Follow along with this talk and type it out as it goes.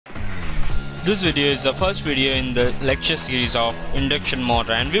This video is the first video in the lecture series of induction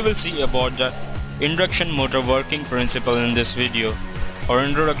motor, and we will see about the induction motor working principle in this video, or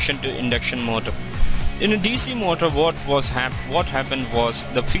introduction to induction motor. In a DC motor, what happened was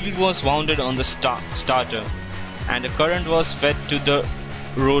the field was wounded on the starter and the current was fed to the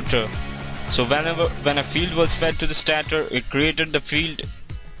rotor. So when a field was fed to the starter, it created the field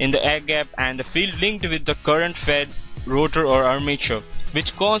in the air gap, and the field linked with the current fed rotor or armature,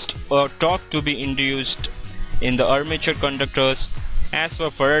 which caused a torque to be induced in the armature conductors as per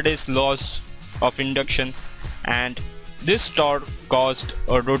Faraday's laws of induction, and this torque caused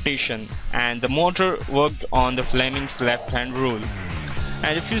a rotation, and the motor worked on the Fleming's left hand rule.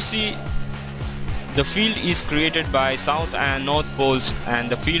 And if you see, the field is created by south and north poles and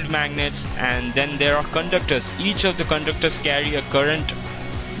the field magnets, and then there are conductors. Each of the conductors carry a current,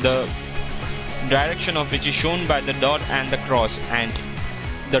 the direction of which is shown by the dot and the cross, and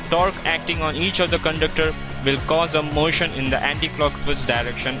the torque acting on each of the conductor will cause a motion in the anti-clockwise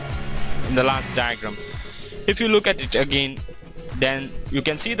direction in the last diagram. If you look at it again, then you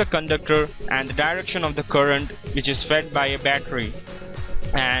can see the conductor and the direction of the current which is fed by a battery,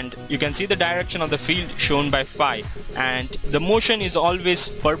 and you can see the direction of the field shown by phi, and the motion is always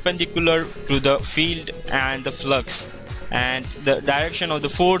perpendicular to the field and the flux, and the direction of the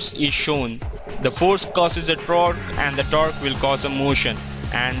force is shown. The force causes a torque and the torque will cause a motion,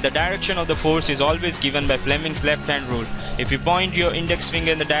 and the direction of the force is always given by Fleming's left hand rule. If you point your index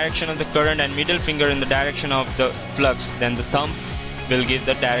finger in the direction of the current and middle finger in the direction of the flux, then the thumb will give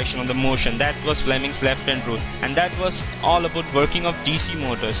the direction of the motion. That was Fleming's left hand rule, and that was all about working of DC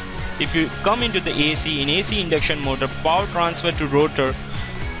motors. If you come into the AC, in AC induction motor, power transfer to rotor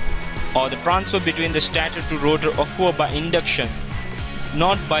or the transfer between the stator to rotor occur by induction,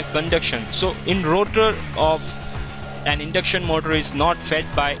 not by conduction. So in rotor of an induction motor is not fed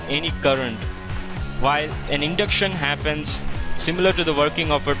by any current, while an induction happens similar to the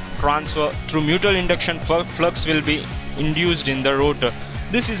working of a transfer through mutual induction. Flux will be induced in the rotor.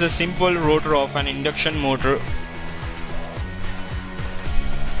 This is a simple rotor of an induction motor,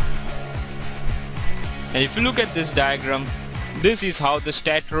 and if you look at this diagram, this is how the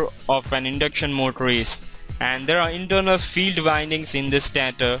stator of an induction motor is, and there are internal field windings in the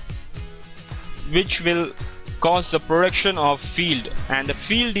stator which will cause the production of field, and the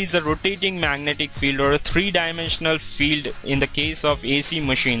field is a rotating magnetic field or a three-dimensional field in the case of AC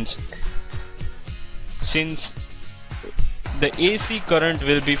machines. Since the AC current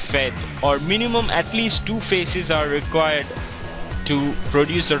will be fed, or minimum at least two phases are required to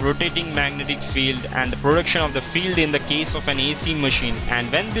produce a rotating magnetic field, and the production of the field in the case of an AC machine,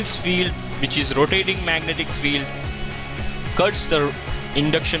 and when this field, which is rotating magnetic field, cuts the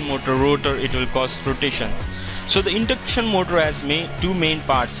induction motor rotor, it will cause rotation. So the induction motor has two main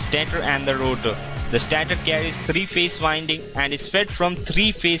parts, stator and the rotor. The stator carries three-phase winding and is fed from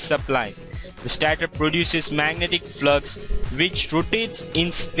three-phase supply. The stator produces magnetic flux which rotates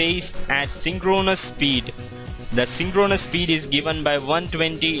in space at synchronous speed. The synchronous speed is given by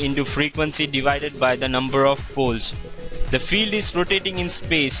 120 into frequency divided by the number of poles. The field is rotating in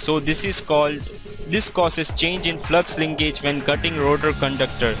space, so this causes change in flux linkage when cutting rotor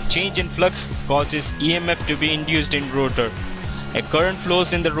conductor. Change in flux causes EMF to be induced in rotor. A current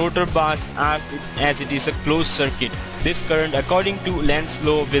flows in the rotor bars as it is a closed circuit. This current, according to Lenz's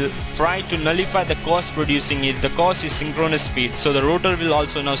law, will try to nullify the cause producing it. The cause is synchronous speed, so the rotor will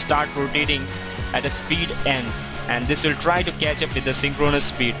also now start rotating at a speed n, and this will try to catch up with the synchronous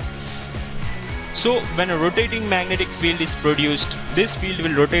speed. So when a rotating magnetic field is produced, this field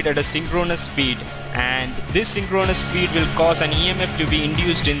will rotate at a synchronous speed, and this synchronous speed will cause an EMF to be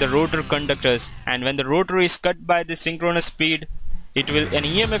induced in the rotor conductors, and when the rotor is cut by the synchronous speed, an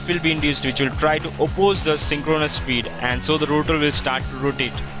EMF will be induced which will try to oppose the synchronous speed, and so the rotor will start to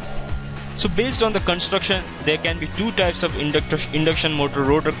rotate. So based on the construction, there can be two types of induction motor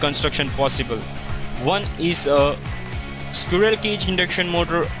rotor construction possible. One is a squirrel cage induction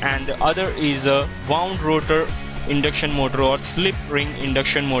motor, and the other is a wound rotor induction motor or slip ring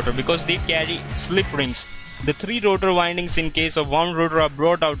induction motor, because they carry slip rings. The three rotor windings in case of wound rotor are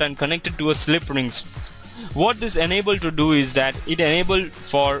brought out and connected to a slip rings. What this enables to do is that it enables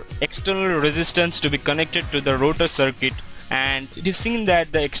for external resistance to be connected to the rotor circuit, and it is seen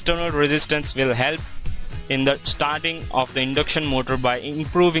that the external resistance will help in the starting of the induction motor by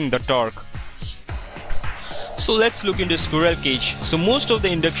improving the torque. So let's look into squirrel cage. So most of the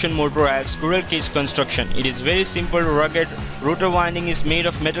induction motor have squirrel cage construction. It is very simple, rugged. Rotor winding is made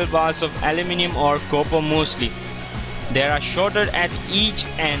of metal bars of aluminium or copper mostly. They are shorted at each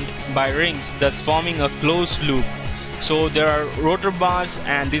end by rings, thus forming a closed loop. So there are rotor bars,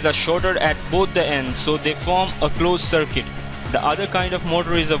 and these are shorter at both the ends, so they form a closed circuit. The other kind of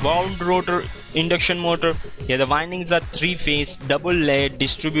motor is a wound rotor induction motor. Here the windings are three-phase double layered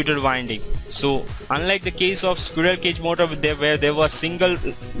distributed winding. So unlike the case of squirrel cage motor where there were single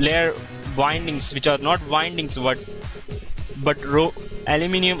layer windings, which are not windings but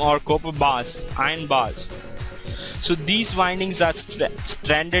aluminium or copper bars, iron bars. So these windings are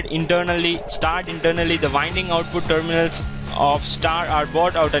stranded internally. The winding output terminals of star are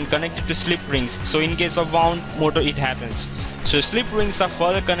brought out and connected to slip rings. So in case of wound motor it happens. So slip rings are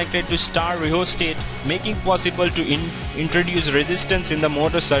further connected to star rheostat, making possible to introduce resistance in the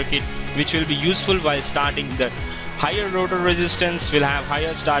motor circuit, which will be useful while starting. The higher rotor resistance will have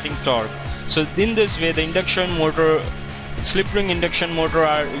higher starting torque. So in this way, the induction motor, slip ring induction motor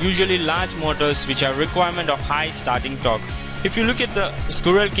are usually large motors which have requirement of high starting torque. If you look at the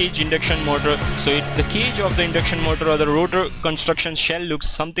squirrel cage induction motor, so the cage of the induction motor or the rotor construction shell looks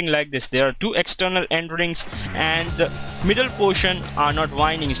something like this. There are two external end rings, and the middle portion are not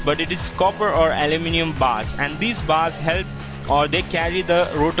windings, but it is copper or aluminium bars, and these bars help, or they carry the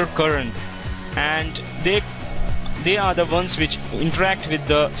rotor current, and they are the ones which interact with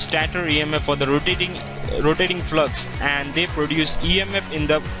the stator EMF or the rotating flux, and they produce EMF in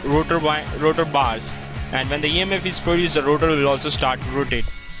the rotor bars. And when the EMF is produced, the rotor will also start to rotate.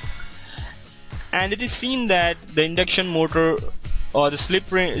 And it is seen that the induction motor or the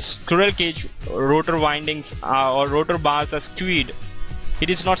squirrel cage rotor windings or rotor bars are skewed. It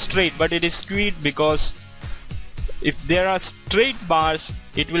is not straight, but it is skewed because if there are straight bars,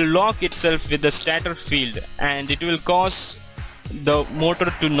 it will lock itself with the stator field, and it will cause the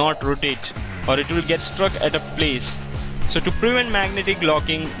motor to not rotate, or it will get stuck at a place. So to prevent magnetic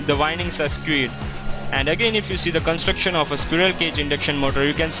locking, the windings are skewed. And again, if you see the construction of a squirrel cage induction motor,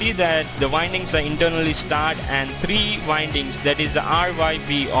 you can see that the windings are internally starred, and three windings, that is the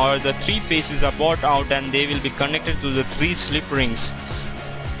RYB or the three phases, are brought out, and they will be connected to the three slip rings.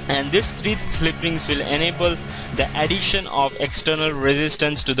 And these three slip rings will enable the addition of external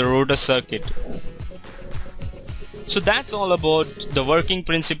resistance to the rotor circuit. So that's all about the working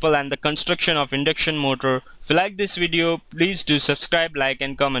principle and the construction of induction motor. If you like this video, please do subscribe, like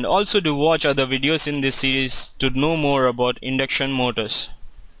and comment. Also do watch other videos in this series to know more about induction motors.